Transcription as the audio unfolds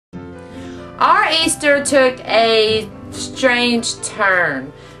Our Easter took a strange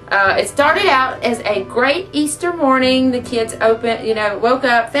turn. It started out as a great Easter morning. The kids woke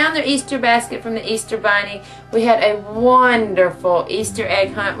up, found their Easter basket from the Easter Bunny. We had a wonderful Easter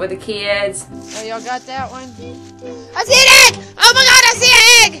egg hunt with the kids. Oh, y'all got that one? I see an egg! Oh my God, I see an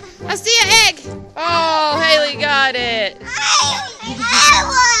egg! I see an egg! Oh, Haley got it.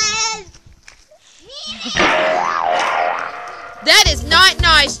 That is not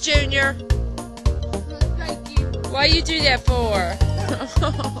nice, Junior. Why you do that for?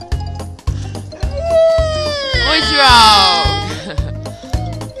 What's wrong?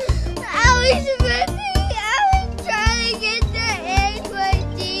 I was trying to get the egg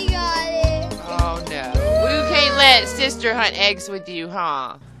thing on it. Oh no. We can't let sister hunt eggs with you,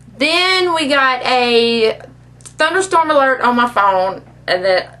 huh? Then we got a thunderstorm alert on my phone, and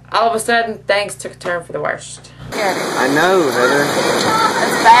then all of a sudden things took a turn for the worst. I know, Heather.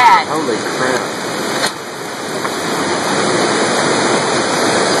 That's bad. Holy crap.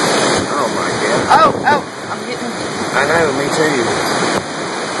 Oh, I'm getting... I know, me too.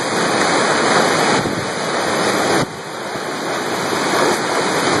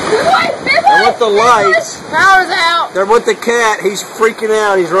 They're with the lights. Power's out. They're with the cat. He's freaking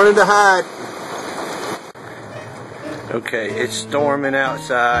out. He's running to hide. Okay, it's storming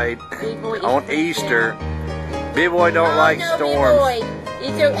outside on Easter. Big boy don't like storms.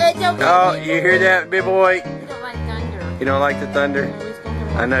 Oh, you hear that, big boy? You don't like thunder. You don't like the thunder?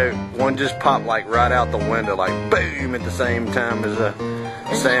 I know, one just popped like right out the window, like boom at the same time as a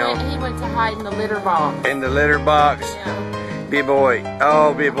sound. He went to hide in the litter box. In the litter box? Yeah. Big boy,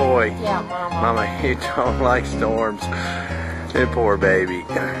 oh big boy. Yeah, Mama. Mama, you don't like storms. That poor baby.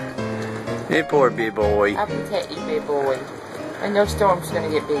 That poor big boy. I'll protect you, big boy. And no storm's gonna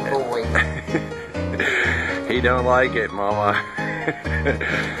get big boy. He don't like it, Mama.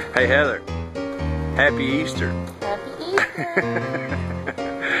 Hey Heather, Happy Easter. Happy Easter.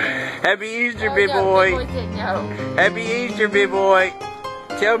 Happy Easter, big boy. Big boy didn't know. Happy Easter, big boy.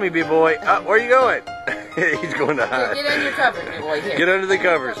 Tell me, big boy. Where are you going? He's going to hide. Get under the covers, big boy. Here. Get under the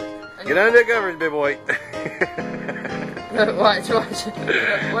covers. Get under the covers, big boy. Watch.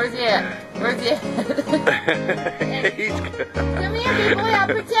 Where's he at? Where's he at? Come here, big boy. I'll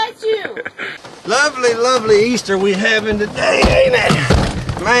protect you. Lovely, lovely Easter we having today, ain't it?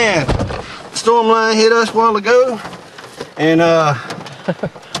 Man, storm line hit us a while ago, and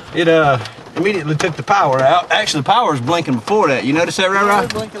it immediately took the power out. Actually, the power was blinking before that. You notice that, right?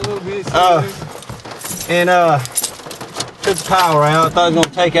 Blinking a little bit. Took the power out. I thought it was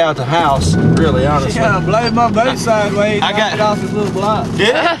gonna take out the house. Really, honestly. Yeah, blowed my boat sideways. I got it off this little block.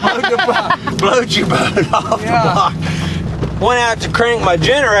 Yeah, blowed your boat off the block. Went out to crank my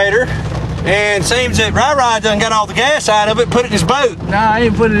generator, and seems that Ride done got all the gas out of it, put it in his boat. Nah, I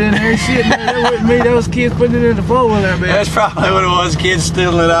ain't put it in there. Shit, that wasn't me. Those kids putting it in the four-wheeler, man. That's probably what it was. Kids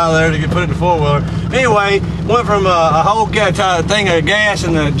stealing it out of there to put it in the four-wheeler. Anyway, went from a whole thing of gas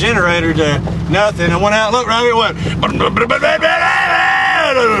in the generator to nothing. I went out and looked around and went.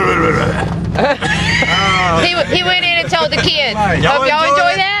 He went in and told the kids. Hope y'all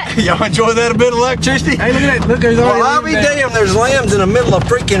enjoy that? Y'all enjoy that a bit of electricity? Hey, look at that. Look, there's already. Well, I'll be damned. There's lambs in the middle of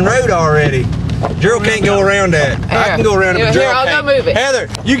freaking road already. Gerald can't go around that. I can go around it, but Gerald I'll can't. go move it. Heather,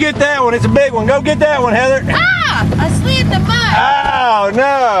 you get that one. It's a big one. Go get that one, Heather. Ah! I slid the mud. Oh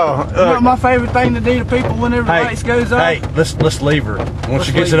no! You know my favorite thing to do to people whenever the lights goes off? Hey, let's leave her. Once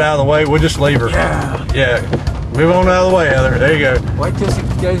she gets it out of the way, we'll just leave her. Yeah. Move on out of the way, Heather. There you go. Wait till she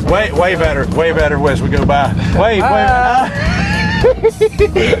goes. Wave at her. Wave at her as we go by. Wave. Well,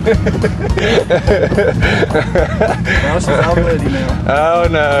 she's all ready now. Oh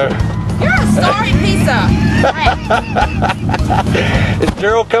no. You're a sorry piece of crap. Is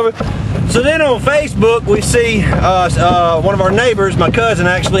Gerald coming? So then on Facebook we see one of our neighbors, my cousin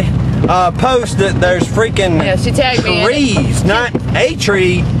actually, post that there's freaking she tagged trees, not a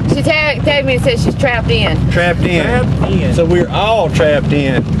tree. She tagged me and said she's trapped in. Trapped in. So we're all trapped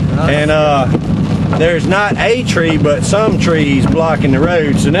in. And there's not a tree, but some trees blocking the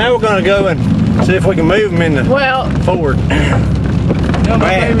road. So now we're going to go and see if we can move them in the forward. You know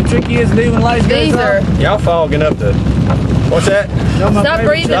my favorite trick is leaving lights goes off? Y'all fogging up the... What's that? You know Stop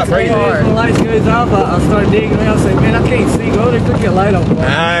breathing so hard. When the lights goes off, I start digging around and say, man, I can't see. Go there, click that light on.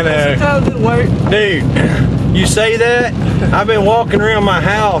 I know. Sometimes it'll work. Dude, you say that? I've been walking around my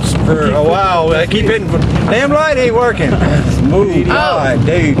house for a while. I keep hitting... Damn light ain't working. Oh, God,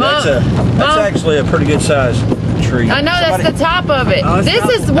 dude. That's actually a pretty good size tree. I know, that's the top of it. This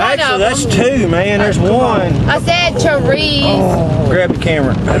is one actually, of them. that's two, man. There's one. I said trees. Oh, grab the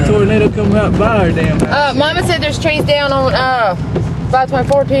camera. That tornado coming out by our damn house. Mama said there's trees down on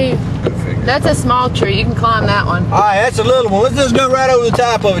 524 too. That's a small tree. You can climb that one. All right, that's a little one. Let's just go right over the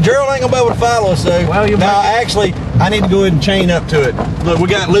top of it. Gerald ain't gonna be able to follow us though. Well, now, actually, I need to go ahead and chain up to it. Look, we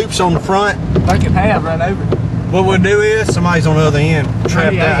got loops on the front. Make it have right over. What we'll do is somebody's on the other end,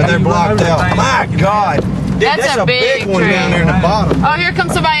 trapped out. They're blocked out. My God, dude, that's a big one tree. down there in the bottom. Oh, here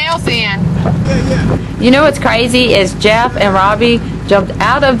comes somebody else in. Yeah. You know what's crazy is Jeff and Robbie jumped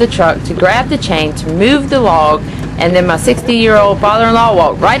out of the truck to grab the chain to move the log, and then my 60-year-old father-in-law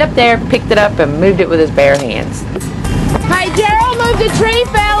walked right up there, picked it up, and moved it with his bare hands. Hey, Gerald, move the tree,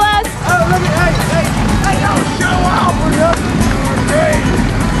 fellas! Oh, look at, hey, y'all show off for nothing.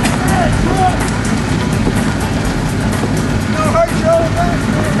 Don't hurt your old back,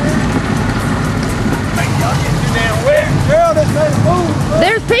 man. Hey, y'all get too damn wet. Gerald, this made a move.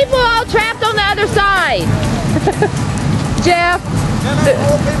 There's people all trapped on the other side. Jeff.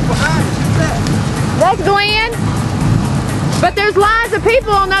 More people behind us. Who's that? That's Glenn. But there's lines of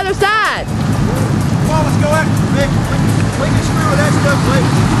people on the other side. Come on, let's go after it. We can screw with that stuff later.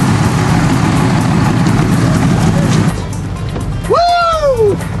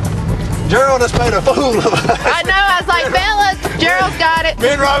 Woo! Gerald has made a fool of us. I know, I was like, fellas, Gerald's got it. Me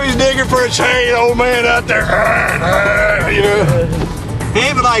and Robbie's digging for a chain, old man out there. You know. He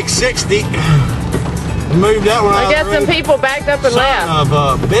ain't but like 60. Moved that one out. I guess some people backed up and left. Son of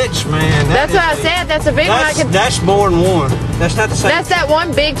a bitch, man. That's what I said. That's a big one. That's more than one. That's not the same. That's that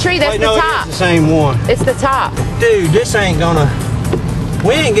one big tree. That's Wait, no, the top. it's the same one. It's the top. Dude, this ain't gonna.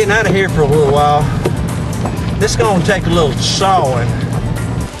 We ain't getting out of here for a little while. This is gonna take a little sawing.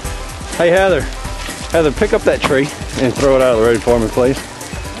 Hey Heather, pick up that tree and throw it out of the road for me, please.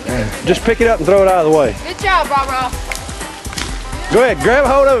 Just pick it up and throw it out of the way. Good job, Barbara. Go ahead, grab a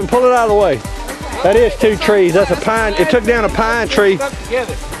hold of it and pull it out of the way. That is 2 trees. That's a pine. It took down a pine tree.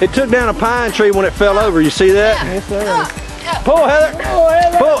 It took down a pine tree when it fell over. You see that? Yes, sir. Pull, Heather.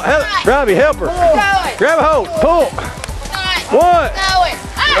 Pull, Heather. Robbie, help her. Grab a hold. Pull. One.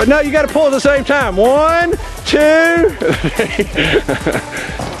 No, you got to pull at the same time. 1, 2.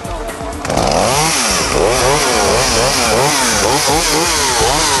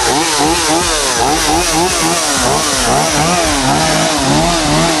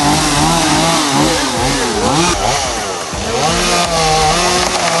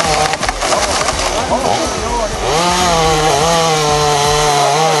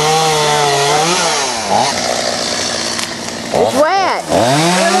 It's wet.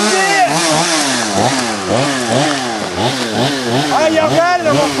 Hey, y'all got it.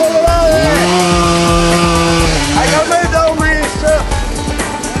 I'm gonna pull it out of there. I gotta move the old man's stuff.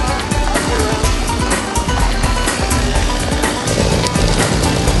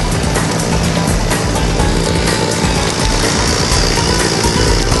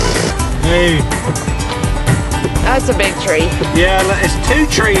 Hey. That's a big tree. Yeah, it's 2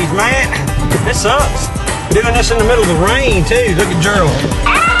 trees, man. This sucks. Doing this in the middle of the rain, too. Look at Gerald.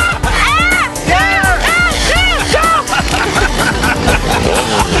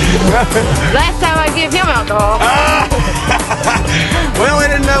 Last time I give him alcohol. Well, we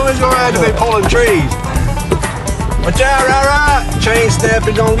didn't know we was going to have to be pulling trees. Watch out, right. Chain step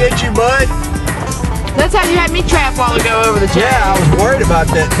is going to get you, bud. That's how you had me trapped while ago over the chain. Yeah, I was worried about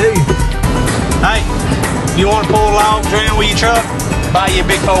that, too. Hey, you want to pull a log around with your truck? Buy you a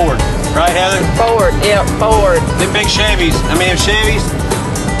big Ford. Right, Heather? Forward, yep, forward. The big Chevys. Chevys,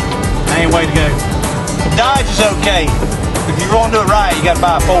 that ain't way to go. Dodge is okay. If you want to do it right, you got to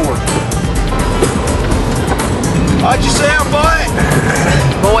buy a Ford. Watch yourself, boy.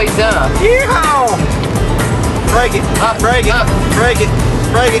 Boys up. Yeehaw! Break it, break it, break it,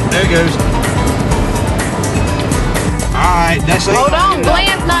 break it. There it goes. All right, that's it. Hold on,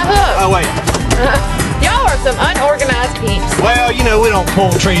 Glenn's not hooked. Oh, wait. Y'all are some unorganized peeps. Well, you know, we don't pull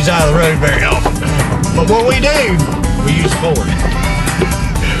trees out of the road very often. But when we do, we use Ford.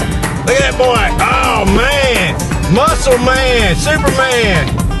 Look at that boy. Oh, man. Muscle man. Superman.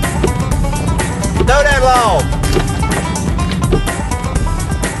 Throw that log.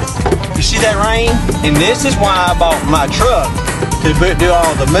 You see that rain? And this is why I bought my truck, to do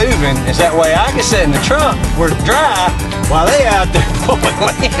all the moving. Is that way I can sit in the truck where it's dry while they out there pulling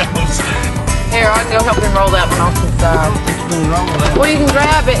limbs. Here, I can go help him roll that one off the side. Well, you can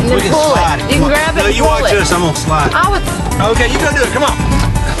grab it and then pull it. You can grab it and you pull watch it. this, I'm gonna slide. I would. Okay, you go do it, come on.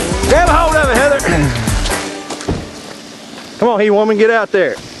 Grab a hold of it, Heather. Come on, he woman, get out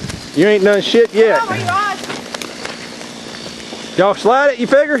there. You ain't done shit yet. Y'all slide it, you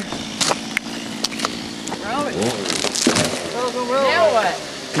figure? Now what?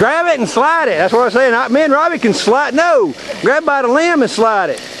 Grab it and slide it. That's what I'm saying. Me and Robbie can slide. No, grab by the limb and slide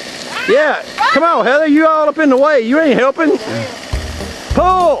it. Yeah, come on, Heather. You all up in the way. You ain't helping.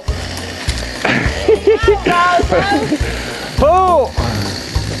 Pull! Pull!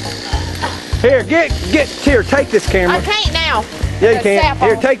 Here, here, take this camera. I can't now. Yeah, you can.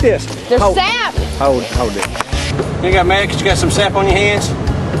 Here, take this. There's hold, sap. Hold it. You got mad because you got some sap on your hands?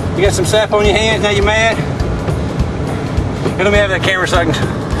 You got some sap on your hands, now you mad? Here, let me have that camera so I can...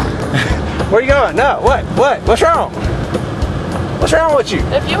 Where you going? No, what? What's wrong? What's wrong with you?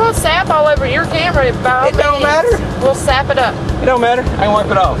 If you want sap all over your camera, It don't matter. We'll sap it up. It don't matter. I can wipe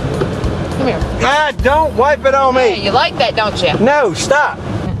it off. Come here. Ah, don't wipe it on me. Hey, you like that, don't you? No, stop.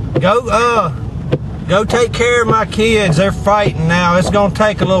 Go take care of my kids. They're fighting now. It's gonna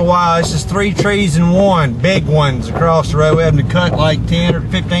take a little while. This is 3 trees in one, big ones across the road. We have to cut like 10 or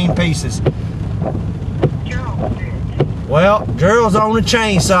 15 pieces. Well, Gerald's on a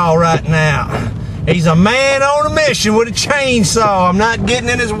chainsaw right now. He's a man on a mission with a chainsaw. I'm not getting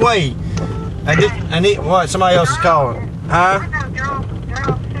in his way. I need what? Somebody else is calling. Huh?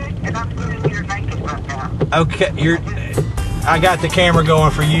 Okay, I got the camera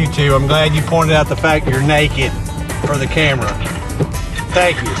going for you two. I'm glad you pointed out the fact you're naked for the camera.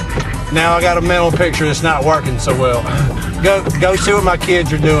 Thank you. Now I got a mental picture that's not working so well. Go see what my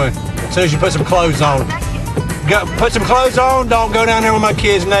kids are doing. As soon as you put some clothes on. Go put some clothes on. Don't go down there with my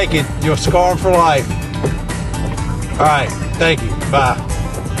kids naked. You'll scar them for life. All right. Thank you. Bye.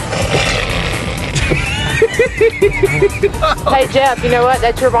 Hey, Jeff, you know what?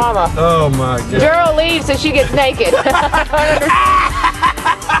 That's your mama. Oh my God. Gerald leaves so she gets naked.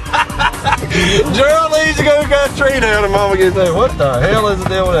 Gerald leaves to go cut a tree down and mama gets there. What the hell is the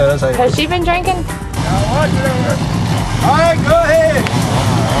deal with that? Has she been drinking? All right, go ahead.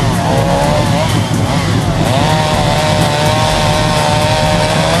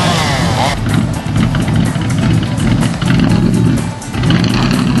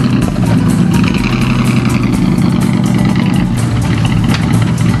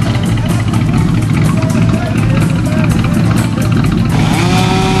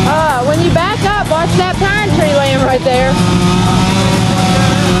 When you back up, watch that pine tree laying right there.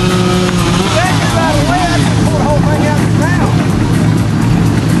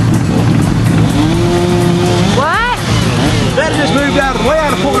 What? That just moved out of the way. I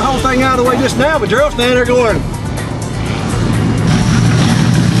had to pull the whole thing out of the way just now, but Gerald's standing there going.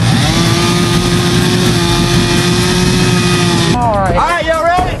 All right, y'all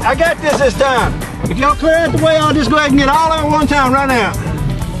ready? I got this time. If y'all clear out the way, I'll just go ahead and get all out one time right now.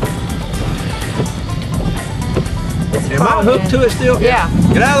 Am I hooked to it still? Yeah.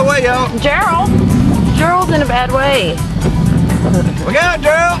 Get out of the way, y'all. Gerald's in a bad way. Look out,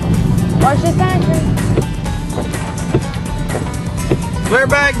 Gerald. Watch this pine tree. Clear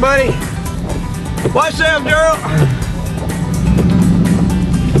back, buddy. Watch yourself, Gerald.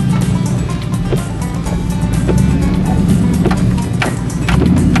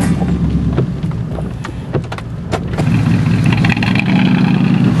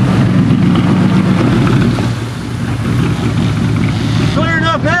 Clear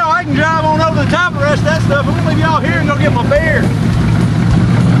enough now. I can drive on over the top of the rest of that stuff. I'm gonna leave y'all here and go get my beer.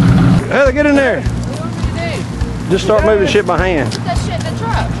 Heather, get in there. Just start moving shit by hand. Put that shit in the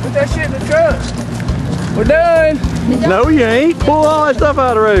truck. Put that shit in the truck. We're done. No, you ain't. Pull all that stuff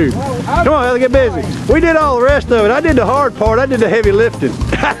out of the road. Come on, Heather, get busy. We did all the rest of it. I did the hard part. I did the heavy lifting.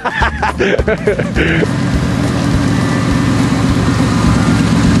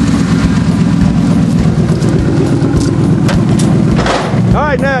 All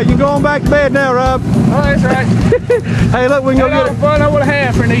right, now you can go on back to bed now, Rob. Oh, that's right. Hey, look, we can go get fun I would have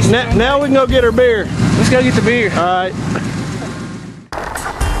had for these. Now we can go get her beer. Let's go get the beer. All right.